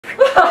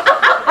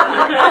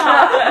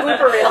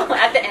Blooper reel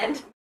at the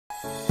end.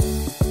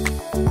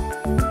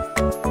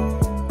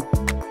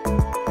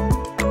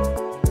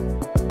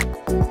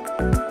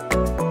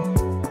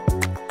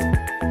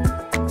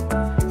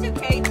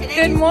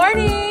 Good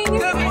morning!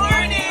 Good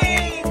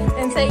morning!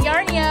 And say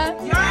Yarnia!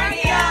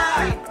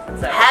 Yarnia!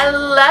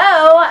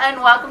 Hello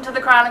and welcome to the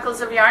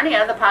Chronicles of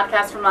Yarnia, the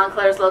podcast from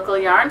Montclair's local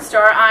yarn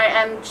store. I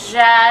am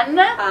Jen.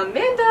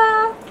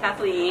 Amanda!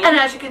 Kathleen. And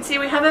as you can see,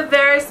 we have a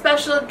very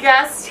special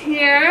guest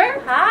here.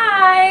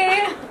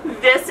 Hi!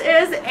 This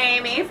is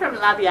Amy from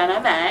Bien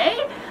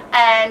Aimée,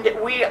 and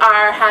we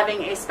are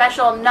having a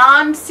special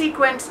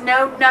non-sequent,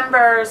 no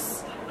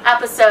numbers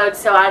episode,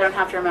 so I don't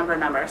have to remember a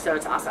number, so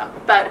it's awesome.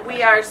 But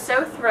we are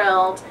so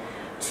thrilled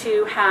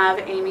to have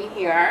Amy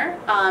here.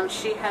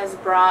 She has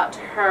brought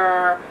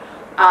her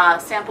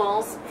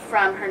samples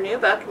from her new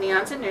book,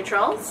 Neons and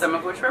Neutrals. Some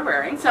of which we're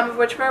wearing. Some of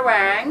which we're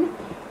wearing.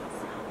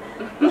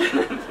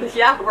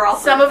 Yeah, we're all.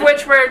 Some of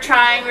which we're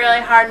trying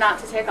really hard not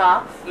to take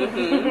off,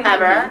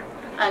 ever,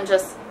 and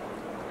just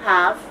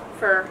have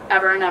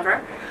forever and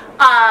ever.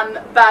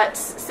 But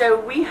so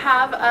we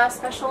have a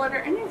special letter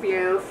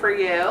interview for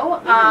you,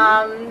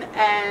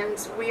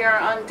 and we are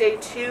on day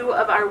 2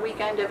 of our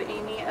weekend of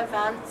Amy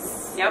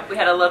events. Yep, we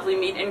had a lovely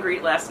meet and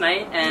greet last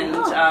night and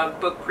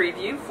book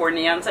preview for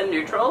Neons and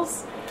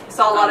Neutrals.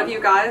 Saw a lot of you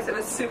guys. It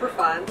was super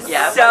fun.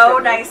 Yeah, so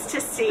nice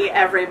to see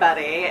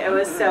everybody. It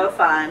was so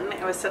fun.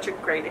 It was such a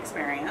great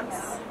experience.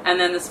 And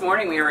then this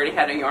morning we already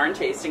had a yarn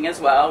tasting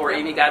as well, where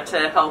Amy got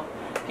to help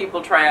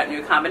people try out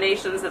new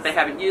combinations that they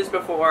haven't used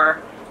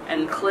before.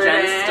 And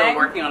Jen's still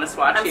working on a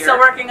swatch here. I'm still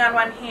working on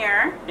one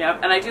here. Yep,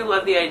 and I do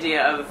love the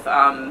idea of,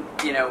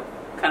 you know,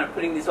 kind of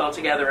putting these all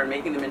together and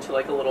making them into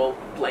like a little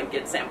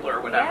blanket sampler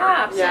or whatever.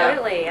 Yeah,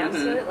 absolutely,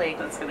 absolutely.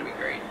 That's going to be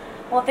great.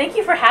 Well, thank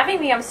you for having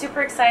me. I'm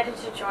super excited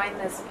to join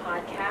this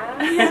podcast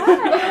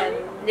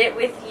and knit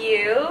with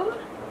you.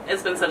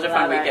 It's been such a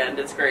fun weekend.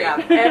 It's great. Yeah,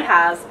 it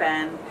has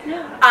been.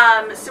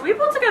 So we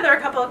pulled together a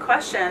couple of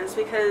questions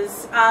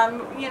because,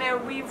 you know,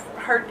 we've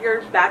heard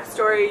your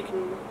backstory. You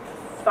can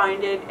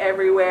find it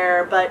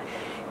everywhere, but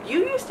you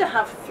used to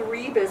have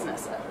 3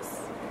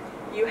 businesses.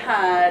 You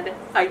had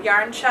a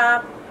yarn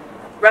shop,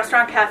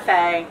 restaurant,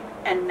 cafe,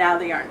 and now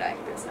the yarn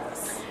dyeing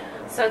business.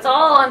 So it's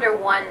all under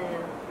one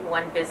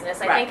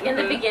business. I Right. think in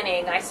the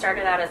beginning I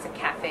started out as a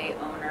cafe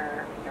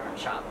owner, yarn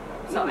shop.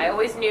 So I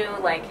always knew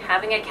like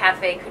having a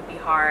cafe could be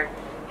hard,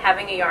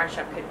 having a yarn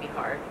shop could be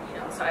hard. You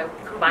know, so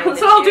I combined the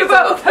two. I'll do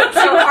both.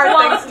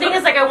 Well, the thing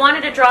is, like, I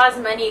wanted to draw as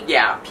many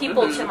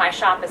people to my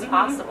shop as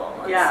possible.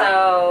 And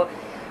so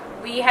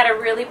we had a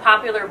really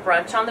popular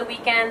brunch on the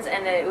weekends,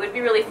 and it would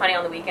be really funny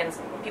on the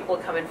weekends. People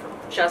would come in for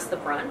just the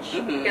brunch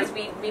because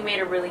we made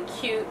a really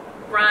cute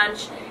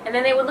brunch, and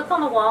then they would look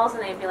on the walls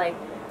and they'd be like,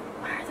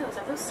 "What are those?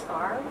 Are those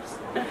scarves?"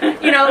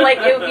 You know, like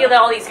it would be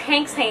all these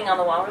hanks hanging on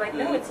the wall. We're like,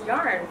 "No, it's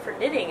yarn for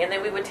knitting." And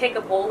then we would take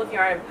a bowl of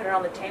yarn and put it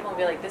on the table and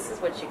be like, "This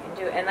is what you can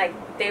do." And like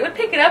they would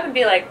pick it up and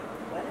be like,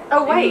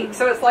 oh wait,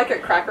 so it's like a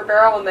Cracker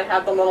Barrel when they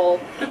have the little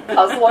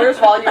puzzlers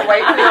while you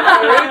wait for your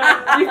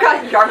food? You've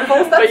got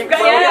yarnables? That's you've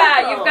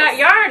got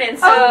yarn. And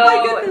so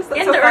my goodness,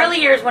 that's in so the fun.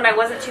 early years when I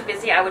wasn't too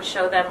busy, I would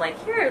show them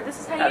like, here, this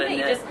is how you knit.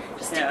 You just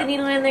stick the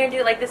needle in there and do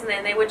it like this, and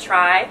then they would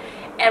try.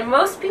 And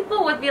most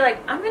people would be like,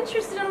 I'm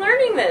interested in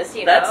learning this,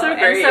 you know. That's so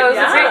great. And so it was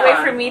a great way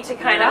for me to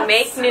kind of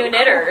make new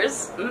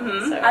knitters.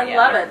 So, I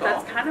love it.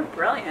 That's kind of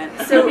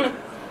brilliant. So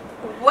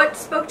what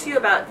spoke to you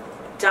about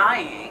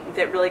dyeing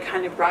that really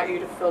kind of brought you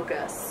to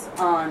focus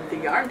on the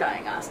yarn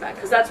dyeing aspect?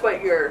 Because that's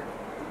what you're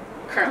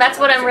currently That's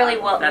what I'm really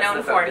on.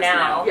 known for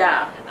now.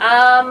 Yeah.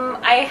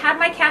 I had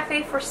my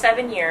cafe for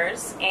 7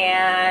 years,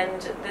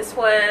 and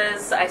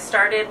I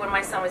started when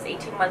my son was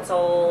 18 months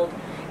old,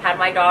 had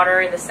my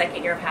daughter in the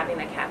 2nd year of having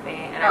the cafe,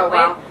 and I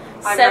went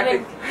I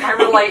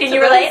relate Can to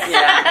you this. relate?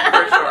 Yeah,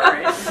 for sure.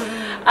 Right?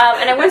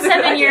 And I went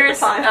 7 years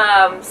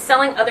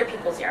selling other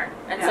people's yarn.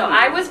 And so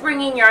I was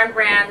bringing yarn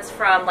brands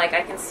from, like,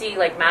 I can see,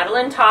 like,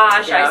 Madeline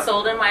Tosh, I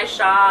sold in my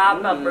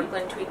shop,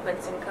 Brooklyn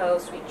Tweedquints & Co.,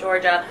 Sweet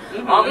Georgia,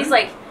 all these,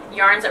 like,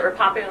 yarns that were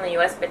popular in the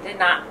U.S. but did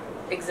not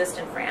exist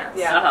in France.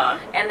 Yeah.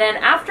 And then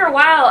after a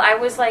while, I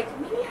was like,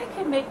 maybe I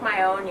could make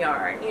my own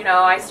yarn. You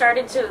know, I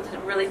started to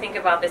really think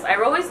about this. I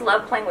always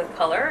loved playing with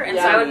color, and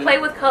so I would play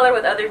with color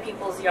with other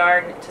people's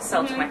yarn to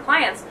sell to my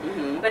clients.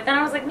 But then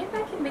I was like, maybe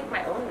I can make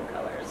my own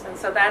colors. And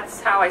so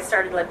that's how I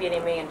started Bien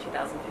Aimée in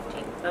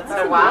 2015. That's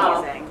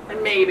amazing.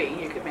 And maybe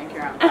you could make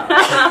your own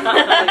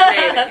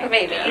colors.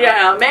 Maybe.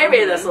 Yeah,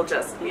 maybe this will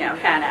just, you know,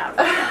 pan out.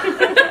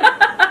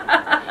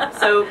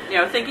 So, you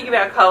know, thinking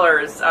about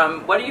colors,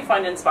 what do you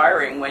find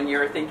inspiring when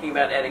you're thinking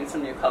about adding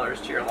some new colors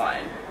to your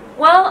line?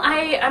 Well,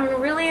 I'm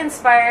really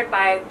inspired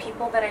by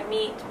people that I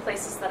meet,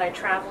 places that I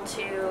travel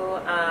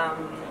to.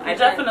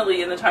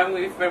 Definitely, in the time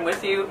we've been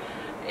with you,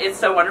 it's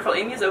so wonderful.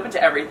 Amy's open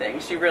to everything.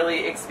 She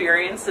really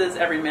experiences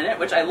every minute,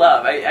 which I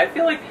love. I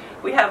feel like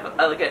we have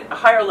a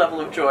higher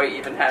level of joy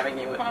even having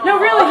you. Aww. No,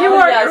 really, you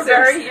are. Yes,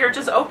 you're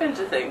just open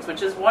to things,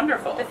 which is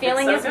wonderful. The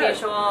feeling is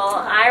mutual.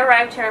 I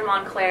arrived here in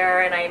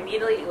Montclair, and I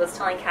immediately was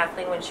telling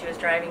Kathleen when she was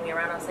driving me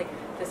around, I was like,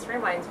 this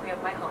reminds me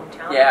of my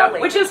hometown. Yeah,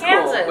 which is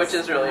Kansas. cool, which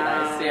is really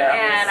nice. Yeah.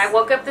 And I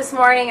woke up this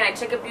morning and I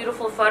took a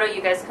beautiful photo.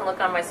 You guys can look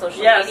on my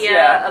social Yes, media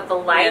yeah. of the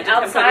light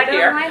outside of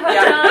here. my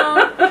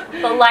hotel.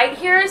 The light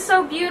here is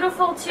so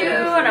beautiful too,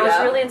 and I was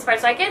Yeah. really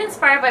inspired. So I get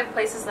inspired by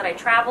places that I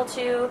travel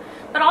to,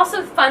 but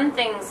also fun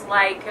things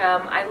like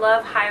I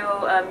love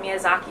Hayao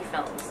Miyazaki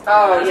films.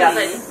 Oh, This yes.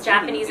 is a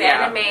Japanese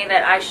anime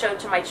that I showed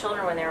to my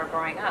children when they were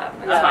growing up.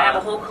 And so I have a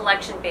whole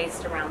collection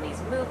based around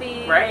these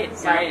movies. Right,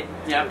 right.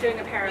 Yeah. I'm doing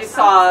a pair of You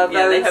saw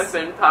Yeah, they those have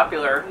been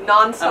popular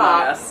nonstop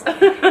among us.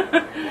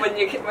 when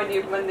the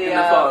in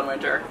the fall and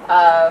winter.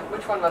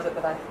 which one was it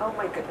that I? Oh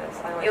my goodness!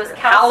 I always It was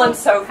forget. Cal and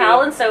Sophie.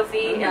 Hal and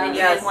Sophie, and then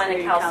you Yes. did one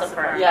in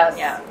Calcifer. Yes.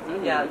 Yeah.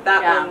 Yeah,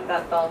 that Yeah. one,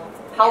 that film.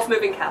 Howl's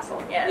Moving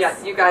Castle. Yes. Yeah,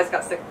 you guys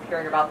got sick of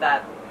hearing about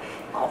that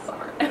all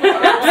summer. I was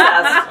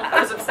obsessed. I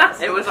was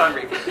obsessed. It was on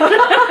repeat.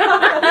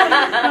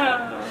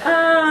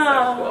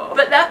 Oh.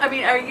 But that, I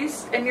mean, are you,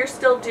 and you're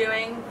still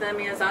doing the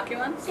Miyazaki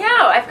ones? Yeah,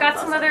 I've got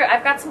some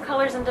I've got some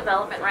colors in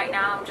development right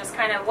now. I'm just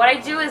kind of, what I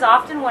do is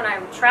often when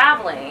I'm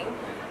traveling,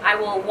 I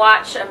will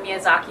watch a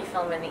Miyazaki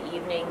film in the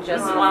evening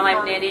just while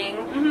I'm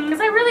knitting.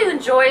 Because I really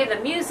enjoy the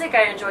music,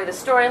 I enjoy the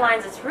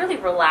storylines. It's really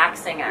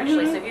relaxing,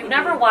 actually. So if you've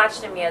never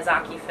watched a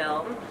Miyazaki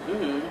film,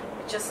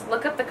 just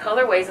look up the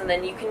colorways and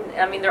then you can,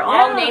 I mean, they're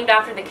all named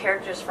after the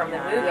characters from the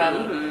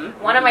movie.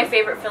 One of my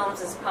favorite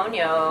films is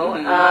Ponyo,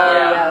 and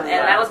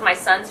that was my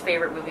son's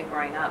favorite movie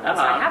growing up. So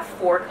I have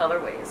 4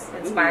 colorways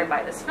inspired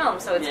by this film.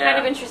 So it's kind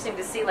of interesting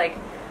to see, like,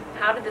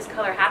 how did this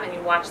color happen?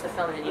 You watch the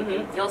film and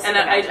you'll see. And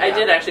I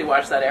did actually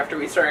watch that after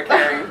we started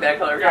carrying that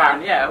color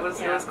on. Yeah, it was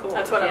cool.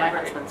 That's one of my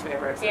husband's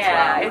favorites.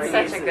 Yeah, as well, it's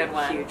where such he's a good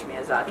one. Huge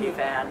Miyazaki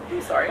fan.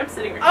 I'm sorry, I'm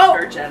sitting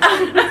right next to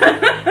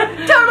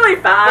Totally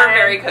fine. We're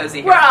very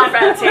cozy here. We're all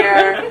friends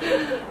here.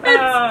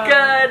 It's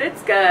good.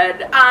 It's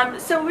good.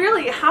 So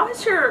really, how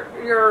is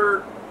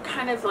your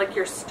kind of like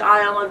your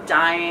style of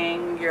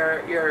dyeing,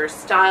 your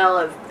style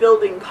of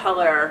building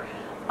color?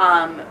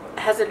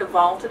 Has it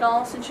evolved at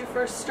all since you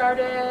first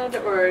started,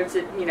 or is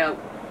it,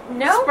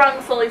 sprung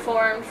fully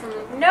formed from?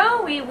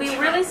 No, we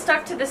really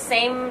stuck to the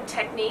same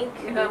technique.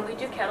 We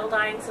do kettle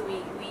dyeing, so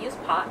we use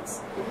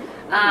pots.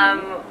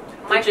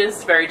 Which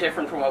is very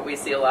different from what we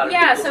see a lot of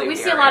people do. Yeah, so we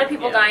see a lot of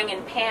people dyeing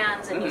in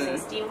pans and using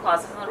steam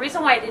closets. And the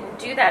reason why I didn't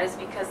do that is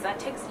because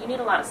you need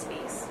a lot of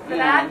space for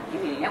that.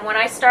 And when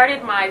I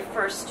started my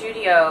first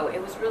studio,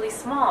 it was really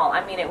small.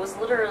 I mean, it was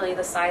literally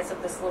the size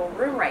of this little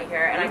room right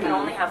here, and I could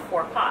only have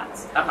 4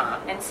 pots.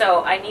 And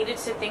so I needed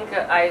to think,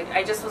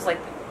 I just was like,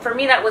 for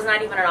me, that was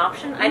not even an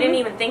option. I didn't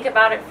even think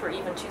about it for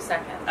even 2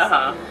 seconds.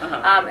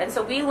 And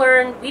so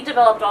we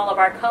developed all of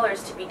our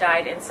colors to be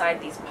dyed inside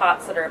these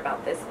pots that are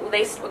about this.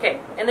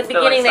 In the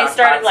beginning they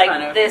started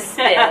like this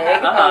big.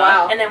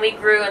 And then we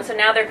grew, and so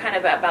now they're kind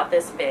of about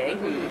this big.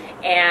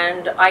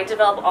 And I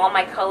developed all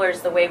my colors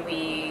the way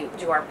we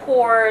do our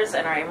pours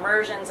and our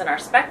immersions and our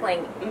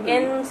speckling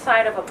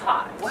inside of a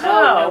pot.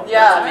 Wow, yeah,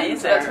 that's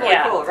amazing. That's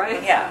really cool,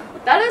 right? Yeah.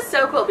 That is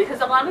so cool,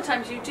 because a lot of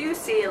times you do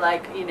see,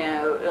 like,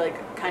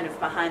 kind of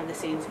behind the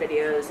scenes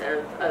videos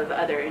of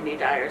other indie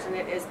dyers, and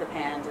it is the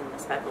pans and the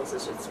speckles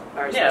is just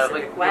our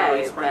specific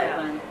way.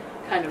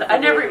 Kind of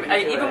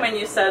even when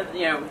you said,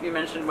 you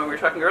mentioned when we were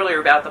talking earlier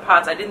about the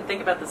pots, I didn't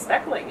think about the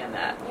speckling in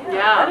that. Yeah.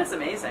 That is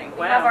amazing.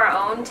 We have our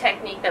own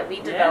technique that we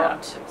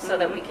developed so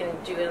that we can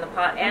do it in the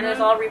pot, and it's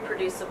all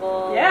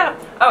reproducible. Yeah.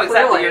 Oh,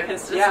 exactly. Clearly. Your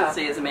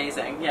consistency is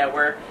amazing. Yeah,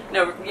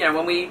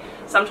 when we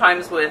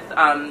sometimes with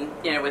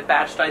with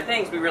batch dye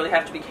things, we really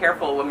have to be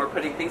careful when we're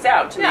putting things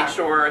out to make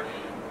sure,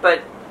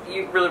 but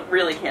you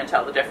really can't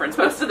tell the difference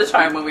most of the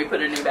time when we put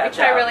a new batch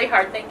out. We try really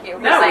hard, thank you.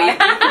 No, you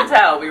can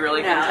tell. We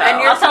really can tell.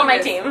 And I'll tell my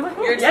team.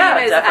 Your team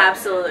is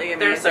absolutely amazing.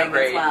 They're so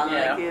great. As well.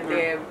 Yeah.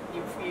 Like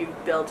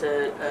you've built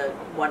a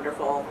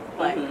wonderful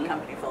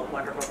company full of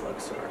wonderful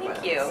folks to work with.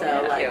 Thank you.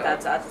 So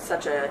that's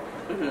such a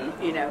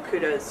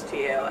kudos to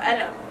you.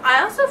 And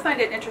I also find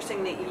it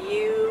interesting that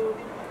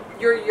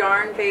your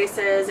yarn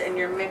bases and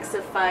your mix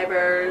of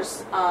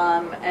fibers,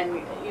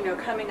 and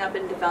coming up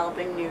and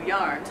developing new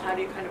yarns. How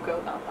do you kind of go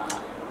about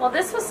that? Well,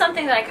 this was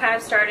something that I kind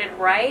of started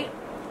right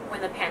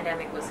when the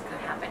pandemic was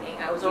happening.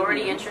 I was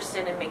already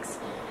interested in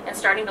and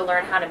starting to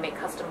learn how to make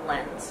custom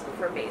lens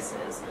for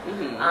bases.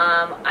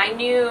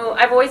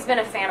 I've always been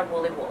a fan of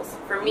woolly wools.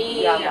 For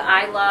me,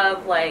 I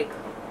love like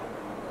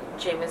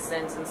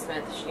Jamieson's and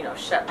Smith,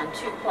 Shetland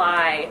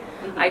 2-ply.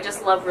 I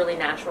just love really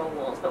natural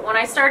wools. But when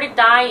I started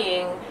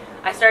dyeing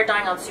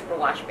on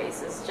superwash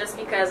bases just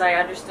because I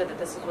understood that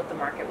this is what the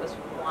market was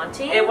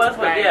wanting. It was,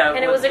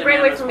 and it was a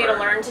great way for me to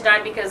learn to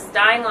dye, because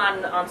dyeing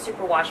on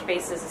superwash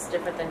bases is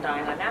different than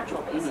dyeing on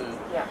natural bases.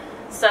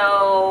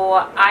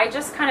 So I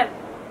just kind of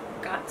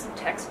got some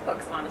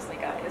textbooks, honestly,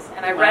 guys,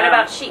 and I read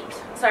about sheep.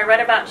 So I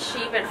read about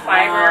sheep and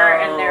fiber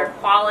and their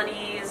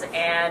qualities,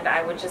 and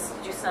I would just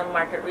do some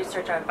market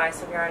research. I would buy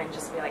some yarn and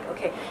just be like,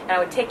 okay, and I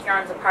would take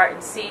yarns apart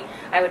and see.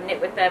 I would knit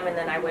with them, and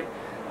then I would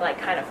like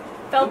kind of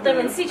felt them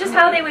and see just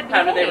how they would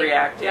behave. How do they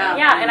react? Yeah.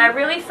 Yeah, and I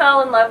really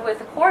fell in love with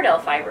the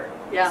Cordell fiber.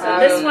 Yeah. So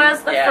this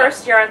was the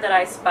first yarn that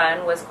I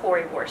spun was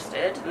Cori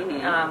worsted,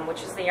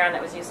 which is the yarn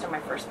that was used in my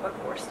first book,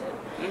 Worsted.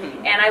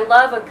 And I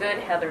love a good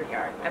heathered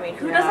yarn. I mean,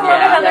 who doesn't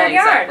love a heathered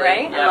yarn,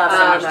 right? Yeah, I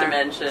love so much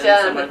dimension.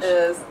 Jen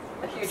is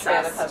a huge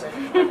fan of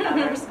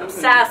heathers.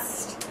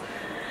 Obsessed.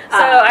 So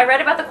I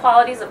read about the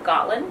qualities of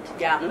Gotland.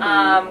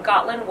 Yeah.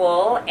 Gotland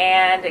wool,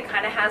 and it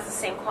kind of has the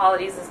same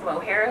qualities as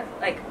mohair,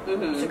 like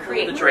to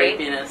create the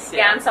drapiness.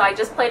 Yeah, and so I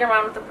just played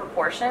around with the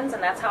proportions,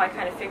 and that's how I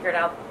kind of figured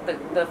out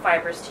the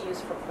fibers to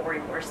use for Cori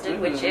worsted,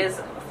 which is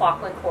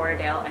Falkland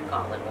Corriedale and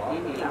Gotland wool.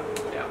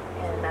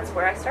 And that's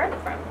where I started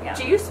from. Yeah.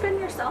 Do you spin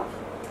yourself?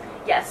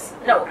 Yes.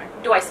 No.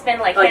 Do I spin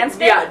like hand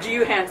spin? Yeah. Do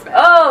you hand spin?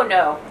 Oh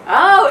no.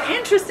 Oh,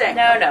 interesting.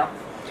 No.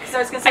 So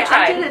I was going to say,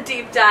 I did a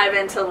deep dive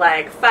into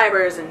like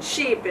fibers and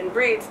sheep and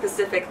breed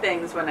specific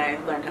things when I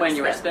learned how to spin. When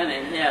you were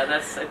spinning, yeah,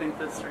 I think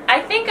that's right.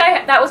 I think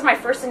that was my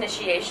first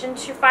initiation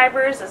to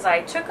fibers, as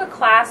I took a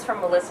class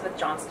from Elizabeth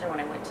Johnston when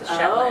I went to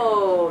Shetland.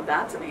 Oh,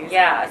 that's amazing.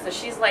 Yeah, so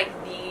she's like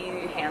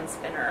the hand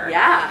spinner.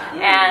 Yeah.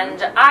 And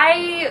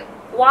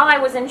while I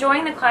was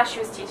enjoying the class she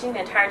was teaching,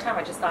 the entire time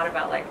I just thought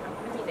about like,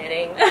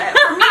 knitting.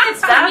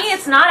 For me,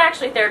 it's not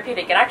actually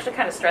therapeutic. It actually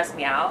kind of stressed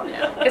me out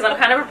because I'm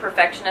kind of a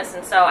perfectionist,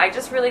 and so I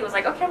just really was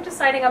like, okay, I'm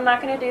deciding I'm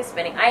not going to do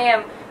spinning. I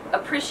am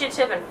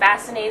appreciative and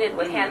fascinated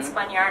with hand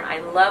spun yarn.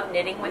 I love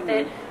knitting with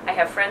it. I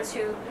have friends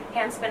who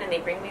hand spin and they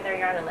bring me their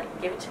yarn and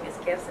like give it to me as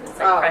gifts, and it's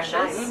like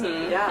precious.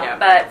 Nice. Yeah.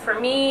 But for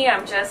me,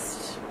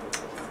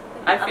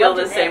 I feel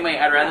the same way.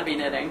 I'd rather be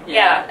knitting.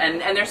 Yeah.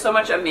 And there's so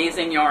much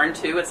amazing yarn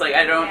too. It's like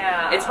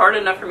it's hard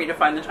enough for me to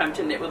find the time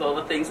to knit with all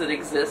the things that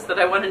exist that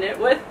I want to knit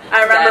with.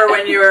 I remember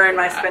when you were in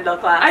my spindle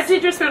class. I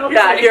did your spindle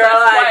class. Yeah, you're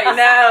like, twice.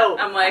 no.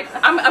 I'm like,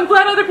 I'm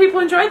glad other people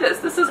enjoy this.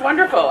 This is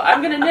wonderful.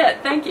 I'm going to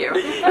knit. Thank you.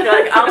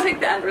 You're like, I'll take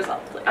the end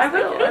result, please. I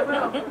will.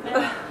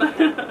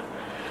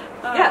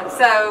 Yeah,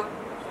 so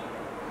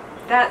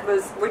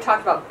we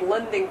talked about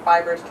blending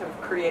fibers to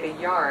create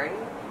a yarn,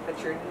 but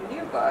your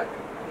new book,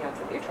 Yarns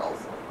and Neutrals,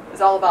 is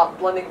all about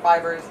blending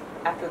fibers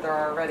after they're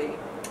already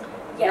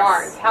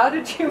yarns. How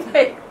did you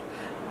make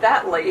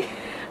that leap?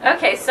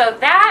 Okay, so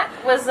that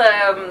was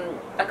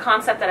a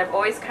concept that I've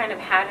always kind of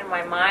had in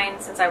my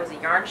mind since I was a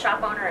yarn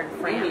shop owner in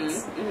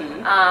France.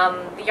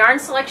 The yarn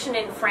selection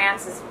in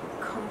France is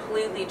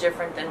completely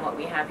different than what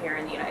we have here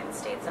in the United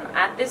States. And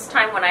at this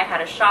time when I had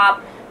a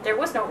shop, there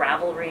was no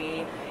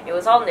Ravelry. It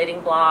was all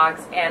knitting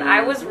blogs, and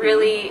I was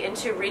really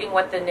into reading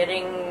what the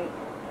knitting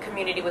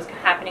community was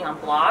happening on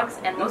blogs,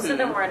 and most of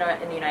them were in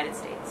the United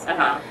States.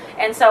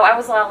 And so I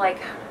was all like,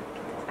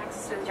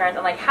 access to the yarns.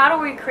 I'm like, how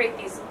do we create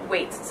these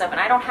weights and stuff? And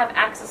I don't have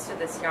access to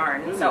this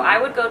yarn. And so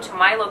I would go to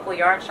my local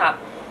yarn shop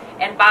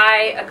and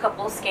buy a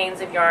couple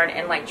skeins of yarn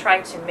and like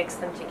try to mix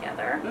them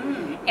together.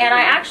 And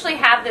I actually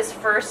had this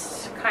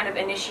first kind of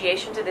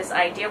initiation to this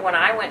idea when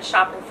I went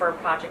shopping for a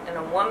project, and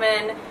a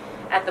woman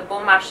at the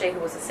Bon Marché who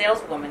was a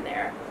saleswoman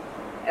there,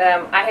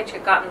 I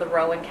had gotten the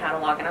Rowan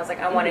catalog, and I was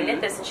like, I want to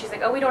knit this, and she's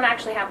like, oh, we don't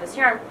actually have this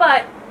yarn,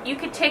 but you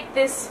could take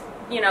this,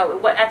 you know,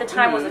 what at the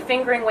time was a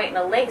fingering weight and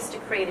a lace to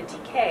create a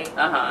DK.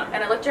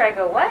 And I looked at her, I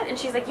go, what? And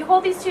she's like, you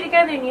hold these two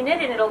together and you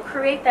knit it, and it'll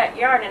create that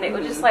yarn, and it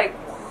would just like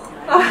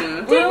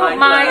blew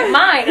my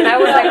mind. And I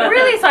was like,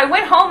 really? So I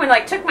went home and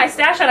like took my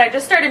stash out, and I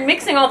just started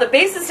mixing all the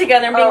bases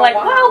together and being like,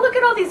 wow, look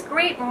at all these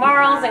great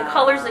marls and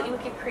colors that you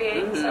could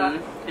create.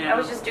 So I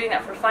was just doing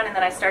that for fun, and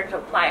then I started to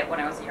apply it when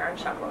I was a yarn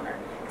shop owner.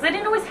 I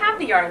didn't always have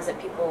the yarns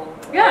that people...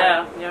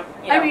 Yeah. You know.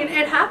 I mean,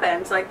 it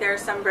happens. Like, there are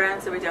some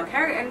brands that we don't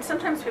carry, and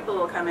sometimes people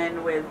will come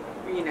in with,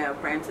 you know,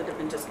 brands that have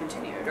been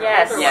discontinued. Or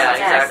yes,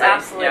 exactly.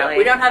 Absolutely.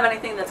 We don't have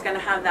anything that's going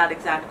to have that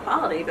exact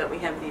quality, but we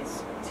have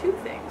these two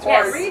things,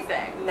 or three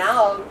things.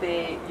 Now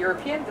the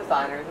European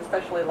designers,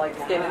 especially like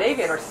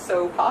Scandinavian, are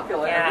so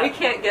popular. Yeah. We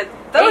can't get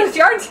those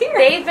yarns here.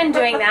 They've been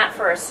doing that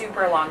for a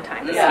super long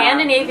time. The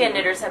Scandinavian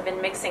knitters have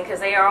been mixing, because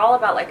they are all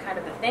about like kind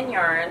of the thin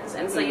yarns,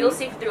 and so you'll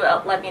see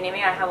throughout Bien Aimée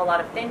I have a lot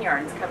of thin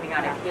yarns coming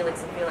out of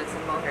Helix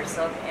and Mohair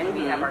Silk, and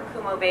we have our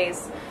Kumo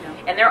base,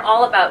 and they're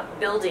all about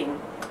building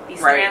these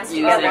strands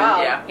together,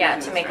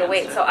 to make a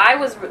weight. So I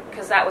was,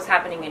 because that was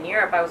happening in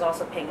Europe, I was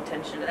also paying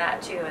attention to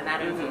that too, and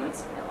that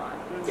influenced me a lot.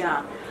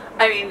 Yeah,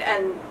 I mean,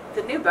 and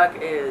the new book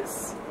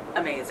is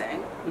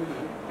amazing.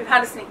 We've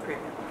had a sneak preview.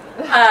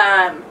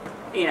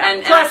 You know,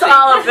 and plus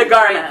all of the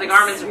garments. The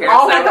garments are here.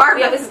 All so the garments.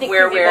 We have a sneak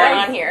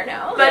preview on here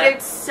now. But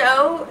it's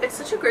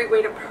such a great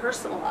way to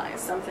personalize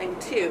something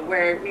too,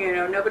 where, you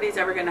know, nobody's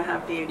ever going to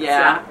have the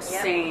exact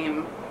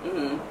same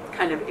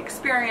kind of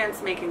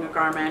experience making a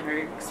garment or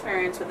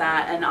experience with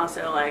that, and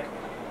also like,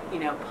 you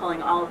know,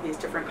 pulling all of these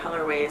different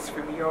colorways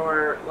from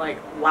your like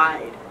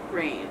wide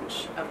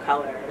range of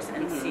colors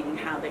and seeing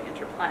how they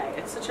interplay.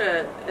 It's such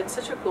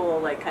a cool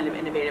like kind of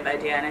innovative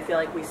idea, and I feel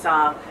like we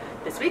saw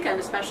this weekend,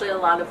 especially a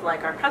lot of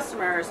like our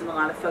customers and a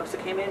lot of folks who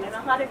came in, and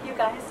a lot of you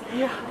guys,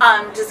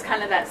 just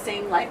kind of that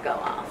same light go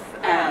off.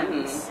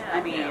 And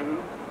I mean,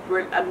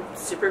 I'm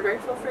super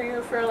grateful for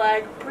you for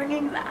like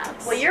bringing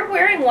that. Well, you're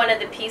wearing one of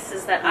the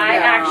pieces that I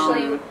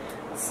actually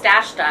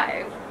stash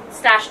dive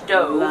stash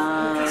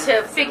dove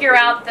to figure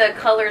out the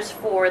colors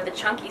for the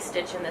chunky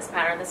stitch in this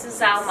pattern. This is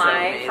Xiao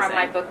Mai from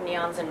my book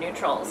Neons and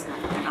Neutrals.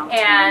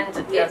 And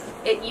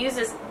it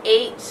uses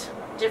 8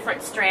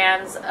 different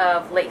strands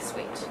of lace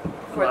weight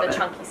for the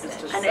chunky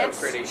stitch. And it's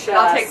pretty.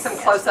 I'll take some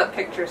close-up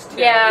pictures too.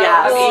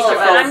 Yeah, cool.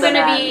 And I'm going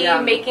to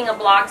be making a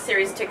blog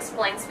series to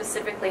explain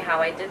specifically how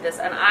I did this.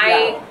 And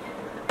I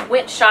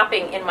went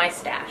shopping in my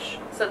stash.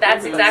 So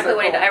that's exactly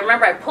what I did. I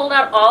remember I pulled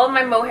out all of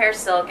my mohair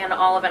silk and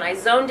all of it, and I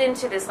zoned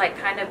into this like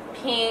kind of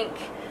pink.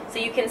 So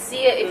you can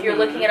see it if you're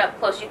looking it up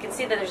close. You can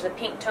see that there's a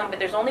pink tone, but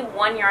there's only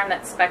one yarn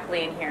that's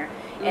speckly in here.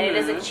 And it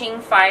is a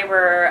Ching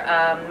Fiber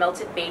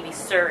Melted Baby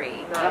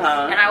Surrey. And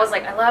I was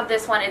like, I love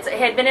this one. It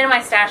had been in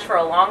my stash for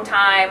a long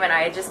time, and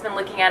I had just been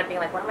looking at it being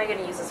like, what am I going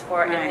to use this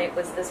for? And it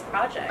was this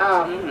project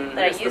that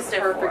I used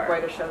it for. Perfect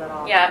way to show that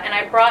off. Yeah, and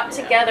I brought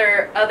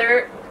together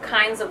other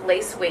kinds of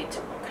lace weight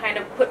to kind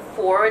of put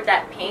forward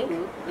that pink.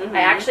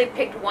 I actually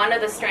picked one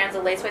of the strands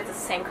of lace weight that's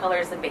the same color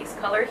as the base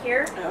color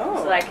here,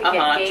 so that I could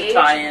get gauge. To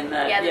tie in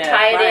that. Yeah, to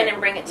tie it in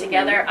and bring it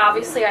together.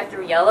 Obviously, I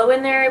threw yellow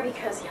in there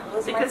because yellow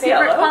is my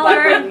favorite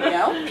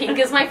color. Pink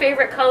is my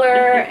favorite color,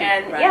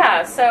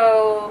 and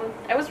so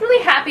I was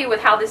really happy with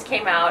how this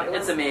came out. It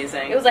was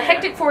amazing. It was a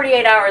hectic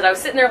 48 hours. I was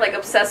sitting there like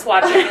obsessed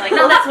watching, being like,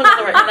 no, that's one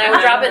doesn't work. And I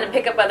would drop it and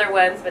pick up other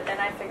ones, but then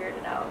I figured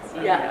it out. So,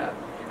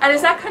 And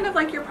is that kind of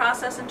like your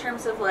process in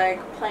terms of like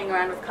playing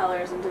around with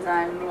colors and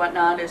design and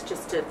whatnot, is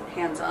just to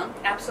hands-on?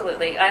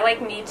 Absolutely. I'm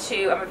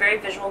a very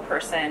visual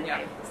person.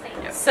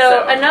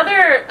 So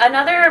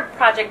another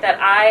project that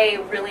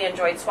I really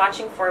enjoyed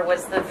swatching for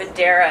was the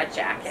Videira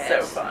jacket.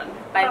 So fun.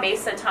 By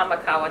Maysa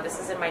Tomikawa. This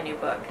is in my new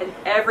book. And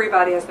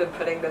everybody has been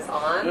putting this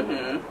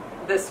on.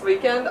 This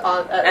weekend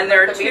and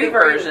there are 2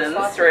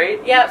 versions, right?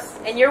 Yep.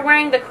 And you're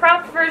wearing the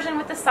cropped version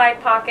with the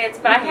side pockets,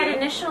 but I had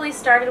initially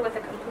started with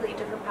a completely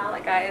different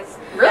palette, guys.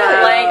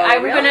 Really?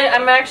 Like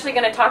I'm actually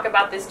gonna talk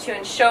about this too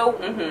and show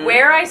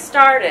where I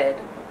started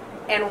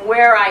and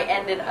where I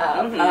ended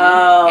up.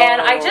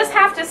 And I just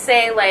have to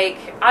say, like,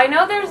 I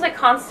know there's a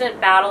constant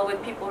battle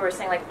with people who are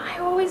saying, like, I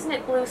always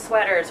knit blue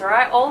sweaters, or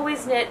I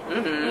always knit,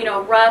 you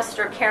know, rust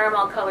or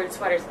caramel colored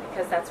sweaters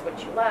because that's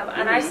what you love.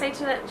 And I say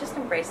to that, just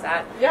embrace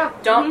that. Yeah.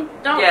 Don't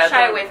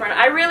shy away from it.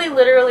 I really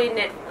literally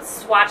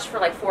swatched for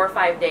like 4 or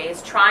 5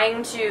 days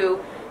trying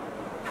to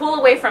pull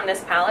away from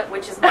this palette,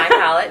 which is my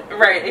palette.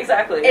 Right,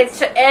 exactly. It's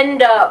to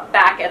end up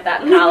back at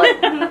that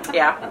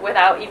palette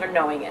without even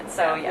knowing it.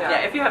 So,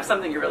 yeah, if you have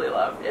something you really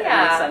love, it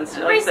makes sense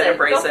to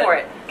embrace Go for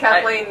it.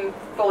 Kathleen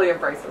fully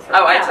embraces her.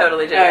 Oh, I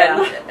totally do.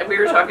 And we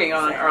were talking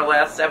on our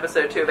last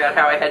episode, too, about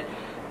how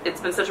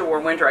it's been such a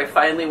warm winter, I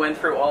finally went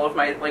through all of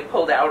my, like,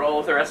 pulled out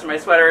all of the rest of my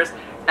sweaters,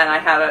 and I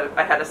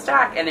had a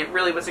stack, and it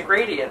really was a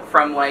gradient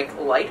from like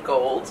light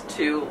gold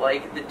to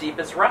like the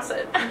deepest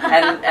russet.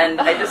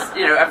 And I just,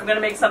 you know, if I'm going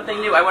to make something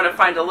new, I want to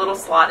find a little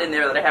slot in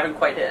there that I haven't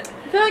quite hit.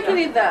 I feel like you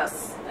need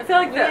this. I feel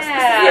like this.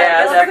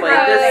 Yeah,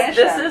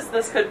 definitely.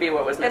 This could be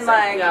what was missing.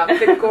 And like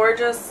the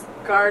gorgeous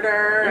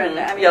garter and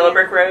I mean, Yellow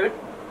Brick Road.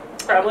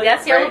 Probably.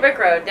 That's Yellow Brick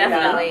Road,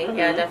 definitely.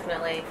 Yeah,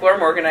 definitely. Flora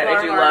Morganite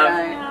I do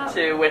love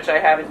too, which I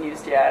haven't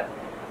used yet.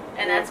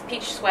 And that's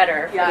Peach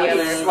Sweater. Peach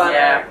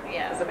Sweater.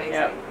 Yeah. It's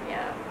amazing.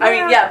 I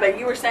mean, but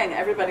you were saying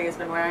everybody has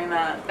been wearing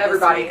that.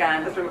 Everybody.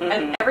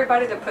 And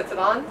everybody that puts it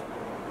on,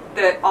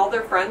 all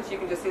their friends, you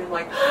can just see them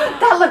like,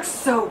 that looks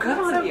so good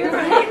on you. And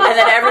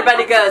then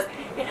everybody goes,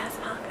 it has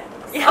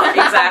pockets. Yeah.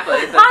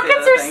 Exactly.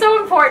 Pockets are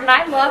so important.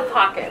 I love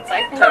pockets.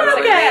 I think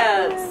Totally.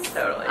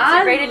 Totally.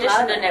 It's a great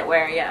addition to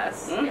knitwear,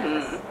 yes.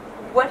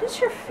 What is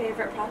your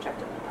favorite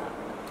project in the book?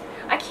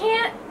 I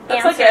can't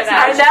That's answer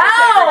like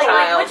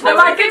that. Which was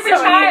my favorite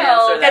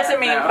child? That's a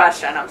mean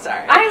question. I'm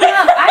sorry. I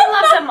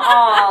love them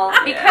all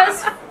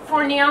because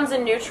for Neons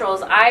and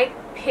Neutrals, I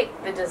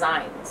picked the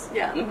designs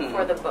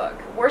for the book.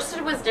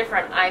 Worsted was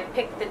different. I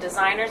picked the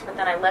designers, but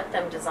then I let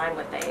them design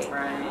what they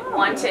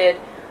wanted.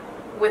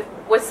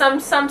 With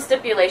some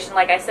stipulation,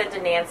 like I said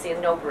to Nancy,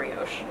 no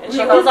brioche, and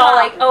she was all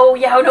like, "Oh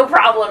yeah, no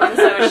problem," and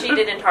so she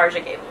did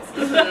Intarsia Gables.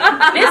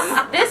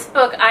 This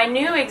book, I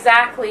knew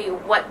exactly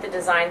what the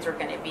designs were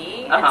going to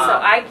be, and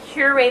so I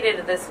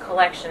curated this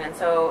collection. And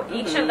so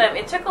each of them,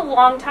 it took a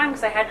long time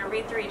because I had to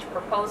read through each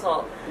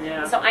proposal.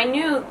 So I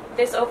knew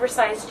this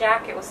oversized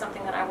jacket was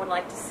something that I would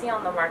like to see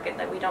on the market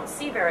that we don't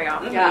see very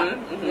often.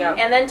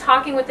 And then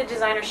talking with the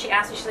designer, she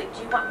asked me, she's like,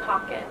 "Do you want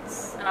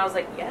pockets?" And I was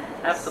like, "Yes,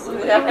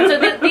 absolutely."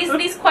 And so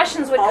these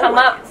questions would come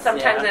up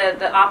sometimes.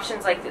 The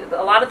options, like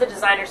a lot of the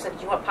designers said,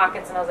 "Do you want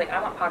pockets?" And I was like,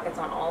 "I want pockets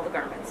on all the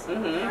garments.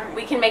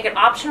 We can make it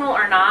optional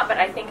or not, but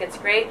I think it's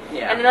great."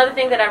 And another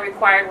thing that I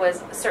required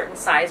was a certain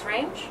size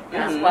range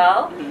as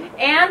well,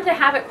 and to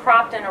have it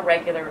cropped in a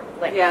regular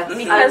length.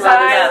 Because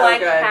I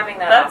like having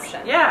that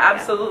option. Yeah,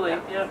 absolutely.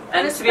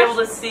 And to be able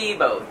to see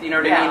both, you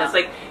know what I mean? It's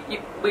like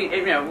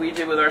we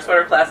do with our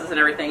sweater classes and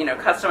everything. You know,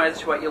 customize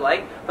to what you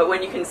like, but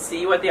when you can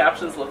see what the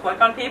options look like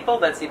on people,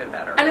 that's even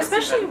better. And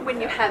especially when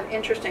you have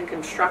interest in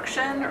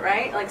construction,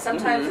 right? Like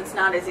sometimes it's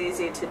not as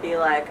easy to be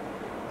like,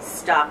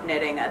 stop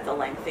knitting at the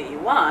length that you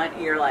want,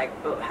 you're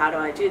like, but how do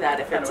I do that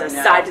if it's a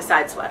know?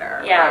 side-to-side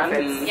sweater? Yeah. Or if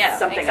it's Yeah,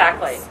 something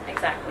exactly. else.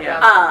 Exactly.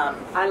 Yeah.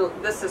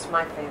 This is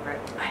my favorite.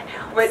 I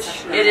know.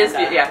 Which It is,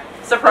 yeah.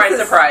 Surprise,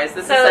 surprise.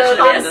 This is such an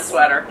Amanda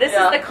sweater. This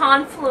is the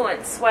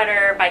Confluence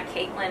sweater by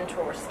Katilyn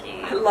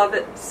Turowski. I love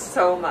it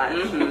so much.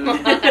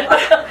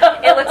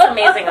 It looks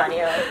amazing on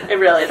you. It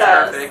really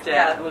does. Perfect,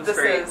 yeah. It looks this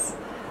great. is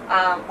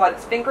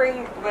what's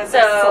fingering with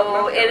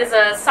So it is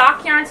a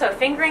sock yarn, so a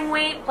fingering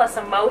weight plus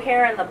a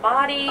mohair in the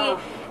body,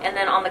 and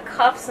then on the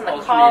cuffs and the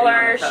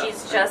collar,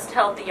 she's just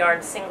held the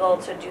yarn single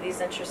to do these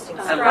interesting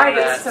stripes. Right,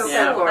 it's so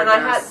Yeah. cool. And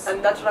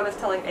that's what I was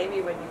telling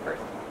Amy when you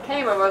first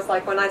came. I was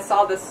like, when I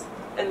saw this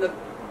in the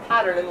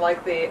pattern in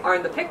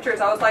the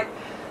pictures, I was like,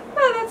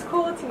 oh, that's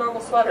cool. It's a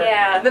normal sweater.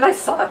 Yeah. And then I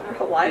saw it in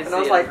real life, and I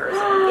was like,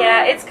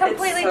 yeah, it's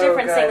completely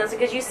different singles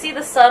because you see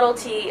the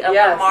subtlety of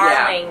the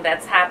marling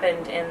that's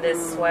happened in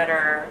this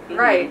sweater.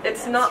 Right.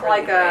 It's not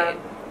really like a.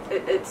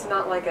 It's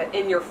not like a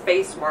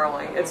in-your-face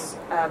marling. It's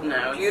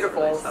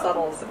beautiful, really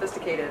subtle,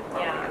 sophisticated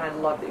marling, and I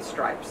love these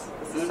stripes.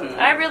 This is so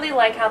I really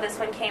like how this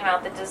one came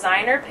out. The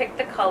designer picked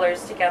the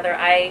colors together.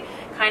 I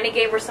kind of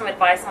gave her some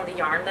advice on the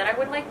yarn that I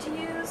would like to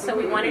use. So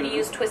we wanted to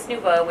use Twist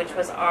Nouveau, which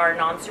was our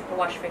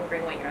non-superwash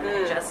fingering weight yarn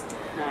that just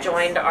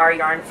joined our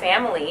yarn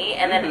family,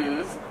 and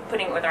then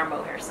putting it with our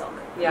mohair silk.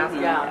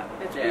 Yeah,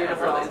 it's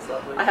beautiful. It's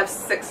lovely. I have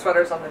 6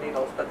 sweaters on the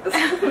needles, but this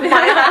might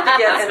have to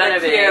get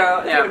in the queue.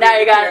 Yeah. Now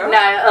you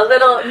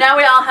got Now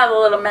we all have a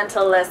little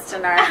mental list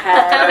in our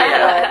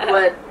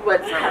head.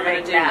 What's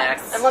coming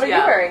next? And what are you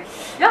wearing?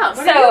 Yeah.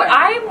 So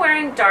I'm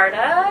wearing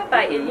Dārta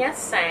by Inese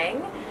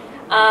Sang.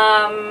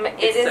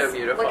 It's so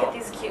beautiful. Look at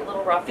these cute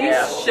little ruffles.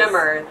 These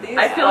shimmer.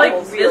 I feel like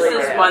this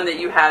is one that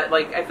you had,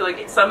 like, I feel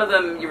like some of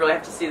them you really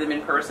have to see them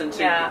in person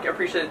to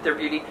appreciate their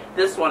beauty.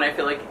 This one I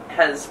feel like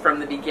has from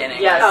the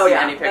beginning. Yes.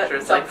 Any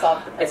pictures. Like,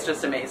 it's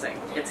just amazing.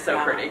 It's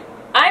so pretty.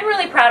 I'm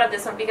really proud of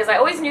this one because I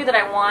always knew that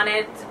I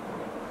wanted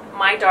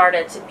my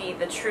Dārta to be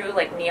the true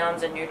like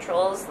neons and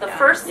neutrals. The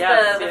first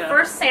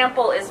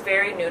sample is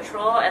very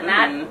neutral, and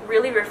that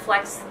really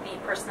reflects the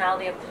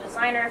personality of the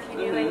designer. If you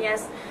knew, and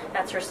yes,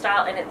 that's her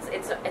style, and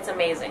it's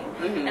amazing.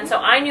 And so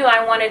I knew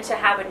I wanted to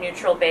have a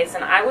neutral base,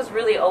 and I was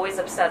really always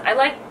obsessed. I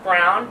like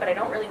brown, but I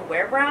don't really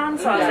wear brown,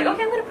 so I was like,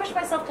 okay, I'm going to push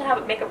myself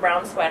to make a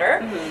brown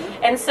sweater.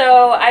 And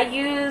so I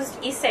used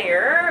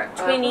Isair,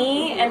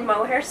 Twinny, and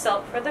mohair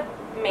silk for the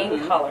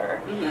main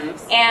color.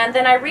 And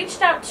then I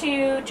reached out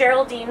to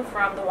Geraldine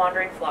from the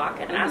Wandering Flock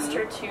and asked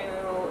her to,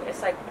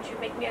 it's like, would you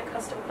make me a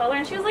custom color?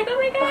 And she was like, oh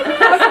my god,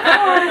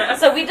 yes.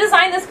 So we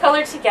designed this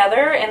color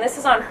together, and this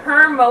is on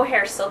her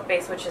mohair silk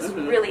base, which is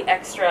really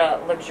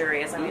extra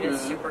luxurious. I mean,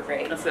 it's super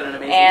great. That's got an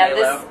amazing and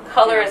halo. This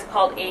color is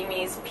called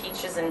Amy's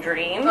Peaches and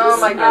Dreams. Oh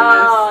my goodness.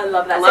 Oh, I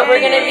love that. I love we're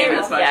the gonna name be,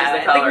 as much as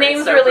the color. The name's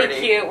It's so really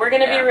pretty. cute. We're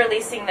going to be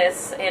releasing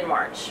this in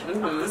March.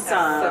 Awesome.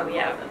 So,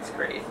 yeah. That's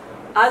great.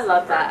 I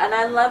love that, and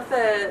I love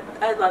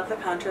the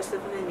contrast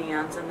of the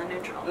neons and the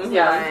neutrals.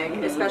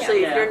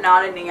 Especially if you're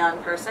not a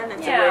neon person,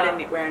 it's a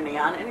way to wear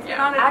neon, and if you're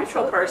not a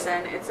neutral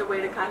person, it's a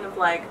way to kind of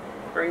like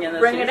bring in those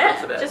bring it neutrals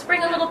in. a bit. Just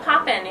bring a little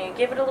pop in and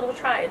give it a little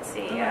try and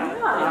see.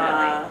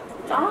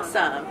 It's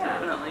awesome.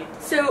 Definitely.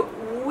 So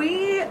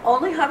we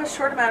only have a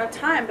short amount of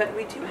time, but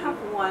we do have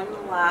one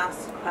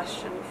last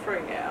question for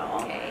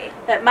you. Okay.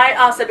 That might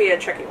also be a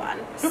tricky one.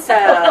 So,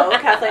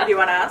 Kathleen, do you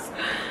want to ask?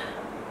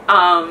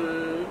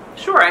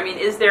 Sure. I mean,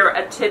 is there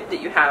a tip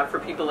that you have for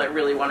people that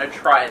really want to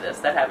try this,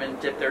 that haven't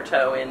dipped their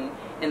toe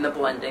in the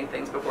blending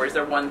things before? Is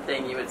there one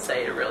thing you would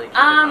say to really keep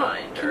in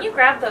mind? Can you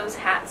grab those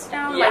hats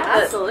down? Yeah,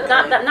 absolutely.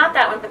 Not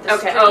that one, but the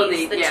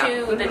Stries,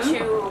 the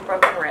two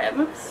broken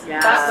ribs.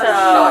 Yeah. That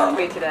shocked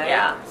me today.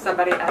 Yeah.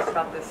 Somebody asked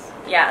about this.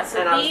 Yeah,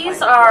 so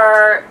these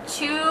are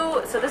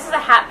two, so this is a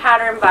hat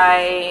pattern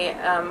by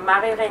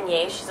Marie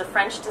Régnier. She's a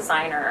French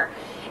designer.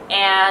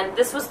 And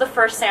this was the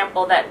first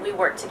sample that we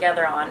worked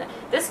together on.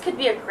 This could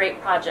be a great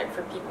project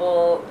for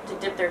people to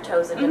dip their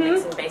toes into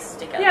mixing bases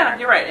together. Yeah,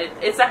 you're right.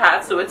 It's a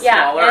hat, so it's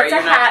smaller. It's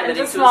a hat. It's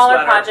a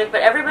smaller project,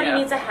 but everybody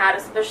needs a hat,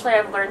 especially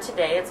I've learned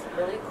today. It's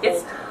really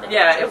cool.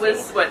 It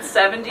was,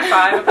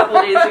 75 a couple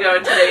of days ago,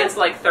 and today it's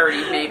like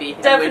 30 maybe.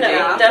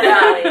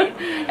 Definitely.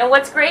 And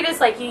what's great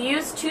is like you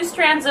use 2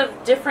 strands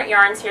of different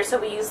yarns here.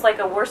 So we use like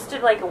a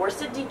worsted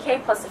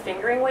DK plus a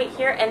fingering weight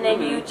here, and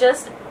then you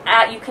just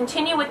you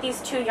continue with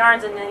these 2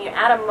 yarns, and then you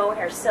add a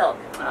mohair silk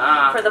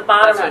for the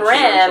bottom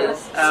rim,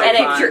 and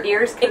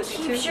it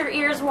keeps your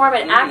ears warm.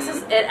 It adds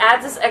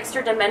this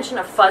extra dimension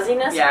of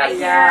fuzziness right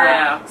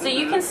here. So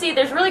you can see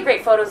there's really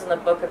great photos in the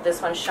book of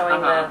this one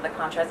showing the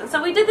contrast. And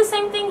so we did the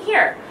same thing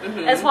here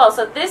as well.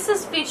 So this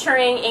is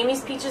featuring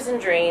Amy's Peaches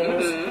and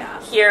Dreams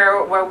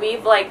here, where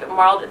we've like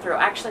marled it through.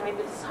 Actually,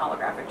 maybe this is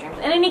holographic dreams.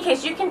 In any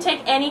case, you can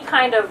take any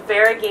kind of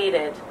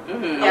variegated.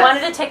 I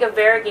wanted to take a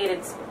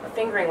variegated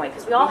fingering weight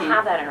because we all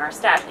have that in our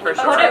stash. And you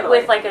put it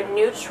with like a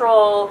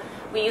neutral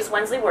we use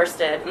Wensley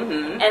worsted.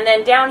 And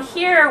then down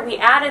here, we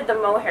added the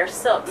mohair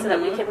silk so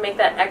that we could make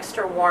that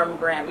extra warm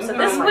brim. So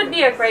this would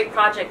be a great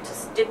project to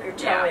dip your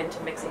toe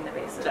into mixing the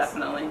bases.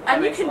 Definitely. That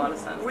And you makes a lot of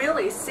can sense.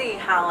 really see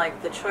how,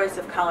 like, the choice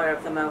of color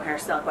of the mohair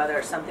silk, whether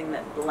it's something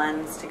that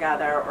blends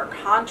together or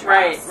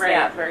contrasts. Right,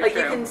 Yeah. very Like,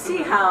 true. you can see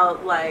how,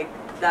 like,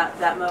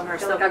 that mohair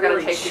silk I've got to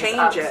really take these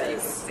up so you can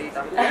changes see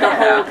them. the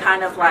whole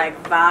kind of,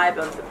 like, vibe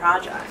of the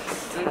project.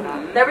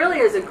 Mhm. That really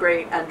is a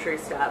great entry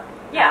step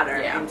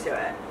pattern Yeah. into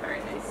it. Very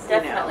nice.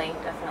 Definitely,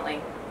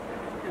 definitely.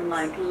 And,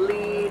 like,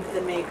 lead the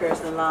makers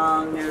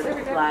along, or,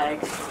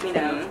 like, you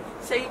know,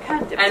 so you can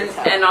dip your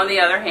toe. And on the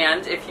other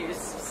hand, if you've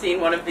seen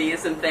one of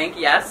these and think,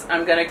 yes,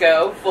 I'm going to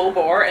go full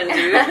bore and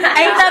do...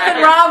 Ain't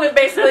nothing wrong with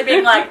basically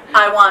being like,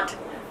 I want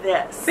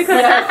this.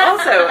 Because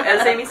also,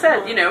 as Amy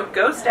said, you know,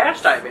 go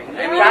stash diving.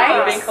 I mean, if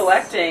you've been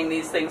collecting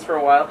these things for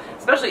a while,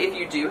 especially if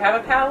you do have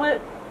a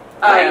palette,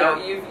 you know,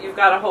 you've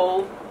got a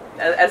whole...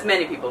 As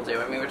many people do.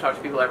 I mean, we talk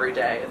to people every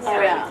day. It's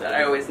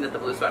I always knit the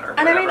blue sweater.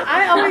 And whatever.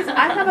 I mean,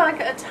 I have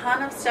like a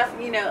ton of stuff,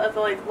 you know, of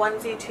like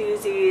onesie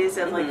twosies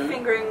of like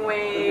fingering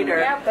weight or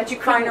that you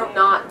kind of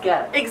not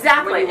get.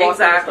 Exactly. When you walk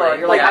in the store,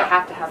 you're like, I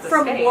have to have this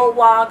from stain. wool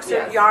walks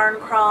or yarn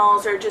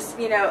crawls or just,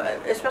 you know,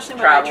 especially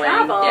when Traveling. I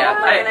travel. Yeah,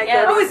 like, when I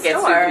go to always the get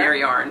store, souvenir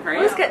yarn, right?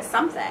 always get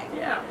something.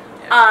 Yeah.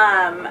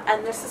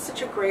 And this is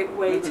such a great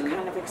way to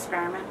kind of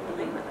experiment and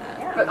play with it.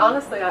 But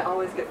honestly, I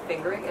always get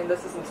fingering, and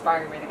this is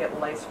inspiring me to get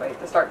lace weight,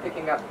 to start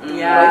picking up lace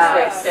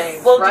weight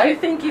stains. Well, right? do you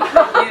think you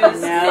could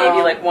use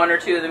maybe like one or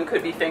two of them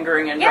could be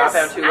fingering and drop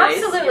out two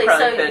lace? Absolutely. You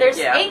probably So could, there's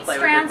play 8 with it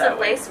strands that of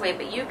way. lace weight,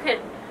 but you could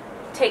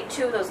take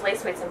 2 of those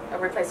lace weights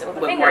and replace it with a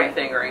With fingering. one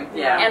fingering,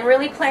 yeah. And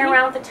really play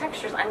around with the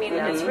textures. I mean,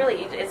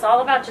 it's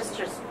all about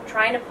just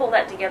trying to pull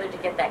that together to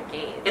get that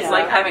gauge. It's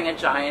like having a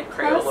giant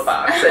Crayola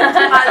box and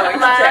I going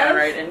love down,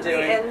 right, and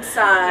doing... the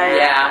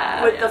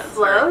inside with the it's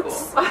very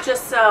floats, cool.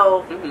 just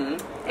so...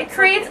 It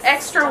creates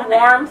extra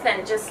warmth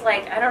and just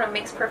like, I don't know,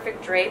 makes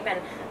perfect drape. And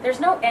there's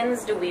no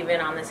ends to weave in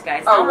on this,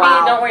 guys. Don't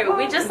worry. But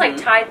we just like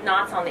tied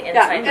knots on the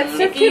inside. It's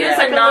If you use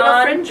a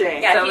non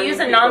fringing. if you use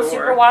a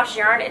non-superwash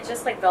yarn, it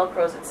just like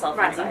velcros itself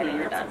inside and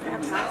you're done.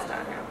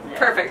 Fantastic.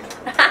 Perfect.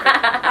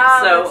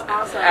 So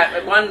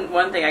awesome.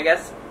 One thing I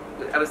guess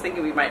I was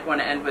thinking we might want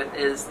to end with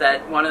is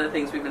that one of the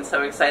things we've been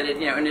so excited,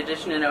 you know, in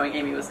addition to knowing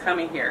Amy was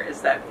coming here,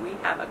 is that we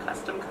have a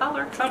custom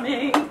color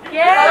coming.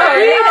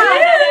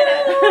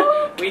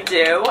 We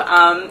do.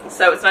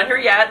 So it's not here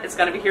yet. It's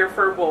going to be here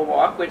for Wool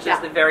Walk, which is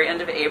the very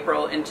end of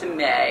April into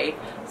May.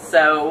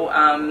 So,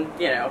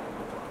 you know,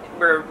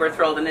 we're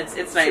thrilled, and it's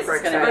nice. It's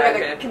going to be We're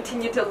going to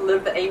continue to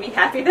live the Amy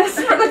happiness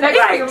for the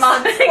next few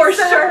months, for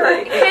sure.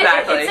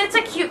 Exactly. It's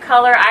a cute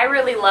color. I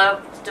really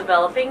loved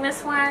developing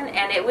this one,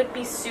 and it would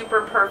be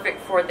super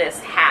perfect for this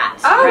hat.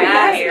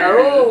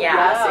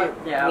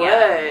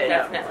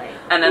 Definitely.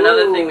 And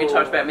another thing we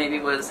talked about maybe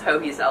was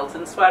Hohi's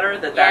Elton sweater.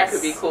 That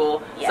could be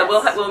cool. Yes. So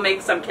we'll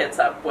make some kits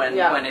up when we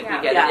get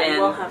it in.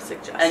 We'll have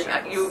suggestions.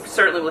 And you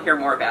certainly will hear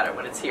more about it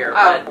when it's here.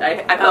 But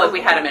I felt like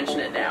we had to mention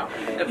it now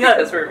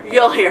because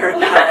you'll hear it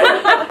now.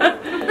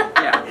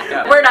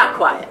 We're not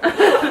quiet.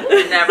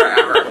 Never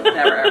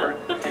ever.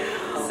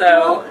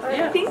 So,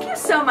 thank you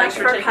so much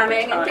for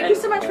coming, and thank you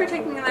so much for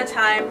taking the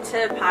time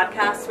to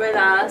podcast with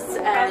us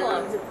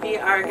and be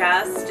our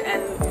guest.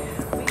 And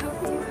we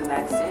hope that you come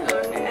back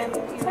soon. And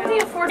it's only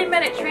a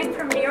 40-minute train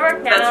from New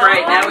York now. That's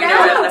right. Now we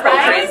know the whole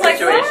train Like,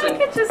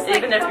 situation.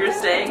 Even if you're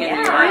staying in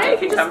New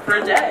York, you can come for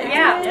a day.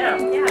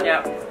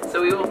 Yeah.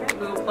 So we will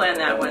plan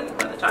that when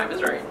the time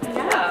is right.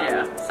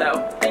 Yeah.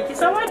 So thank you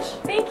so much.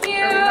 Thank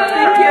you.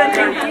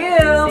 thank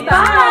you.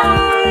 Bye.